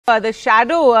The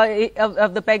shadow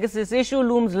of the Pegasus issue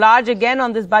looms large again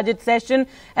on this budget session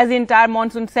as the entire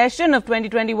monsoon session of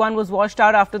 2021 was washed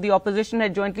out after the opposition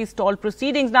had jointly stalled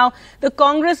proceedings. Now, the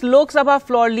Congress Lok Sabha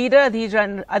floor leader Adhir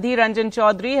Ranjan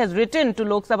Chowdhury has written to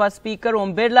Lok Sabha Speaker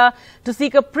Om Birla to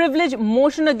seek a privilege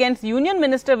motion against Union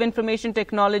Minister of Information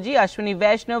Technology Ashwini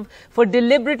Vaishnaw for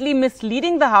deliberately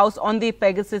misleading the House on the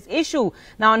Pegasus issue.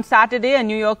 Now, on Saturday, a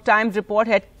New York Times report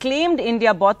had claimed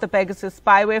India bought the Pegasus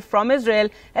spyware from Israel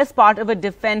as part of a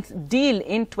defense deal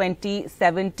in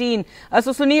 2017.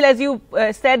 So, Sunil, as you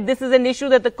said, this is an issue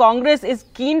that the Congress is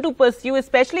keen to pursue,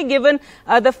 especially given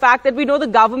the fact that we know the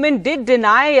government did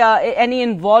deny any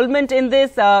involvement in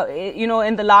this,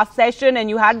 in the last session, and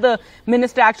you had the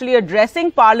minister actually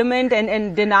addressing Parliament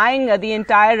and denying the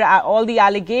entire, all the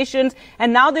allegations.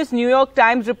 And now this New York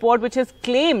Times report, which has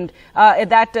claimed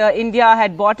that India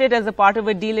had bought it as a part of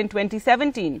a deal in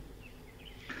 2017.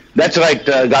 That's right,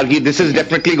 Gargi. This is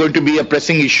definitely going to be a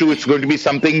pressing issue. It's going to be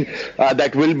something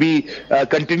that will be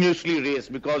continuously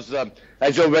raised because,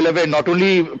 as you're well aware, not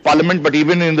only Parliament but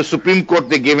even in the Supreme Court,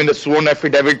 they gave in a sworn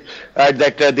affidavit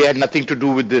that they had nothing to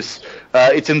do with this.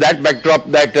 It's in that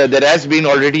backdrop that there has been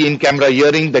already in-camera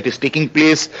hearing that is taking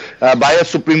place by a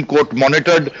Supreme Court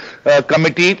monitored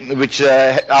committee, which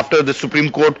after the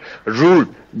Supreme Court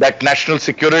ruled that national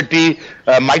security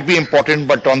might be important,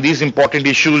 but on these important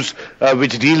issues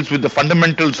which deals with the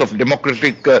fundamentals of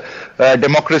democracy,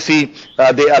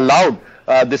 they allowed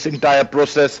this entire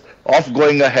process of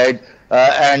going ahead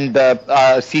and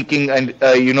seeking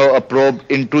a probe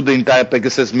into the entire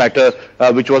Pegasus matter,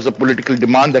 which was a political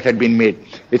demand that had been made.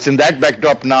 It's in that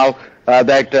backdrop now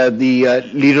that the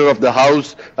leader of the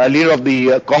House, leader of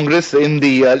the Congress in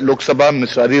the Lok Sabha,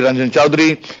 Mr. Adhir Ranjan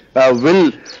Chowdhury,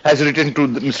 has written to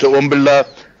Mr. Om Birla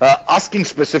asking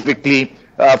specifically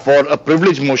for a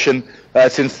privilege motion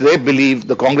since they believe,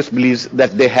 the Congress believes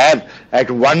that they have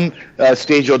at one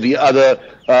stage or the other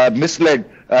misled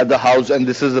the House, and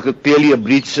this is clearly a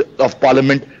breach of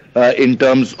Parliament in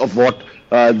terms of what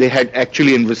they had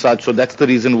actually envisaged. So that's the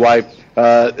reason why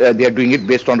they are doing it,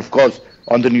 based on, of course,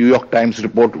 on the New York Times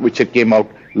report which came out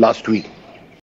last week.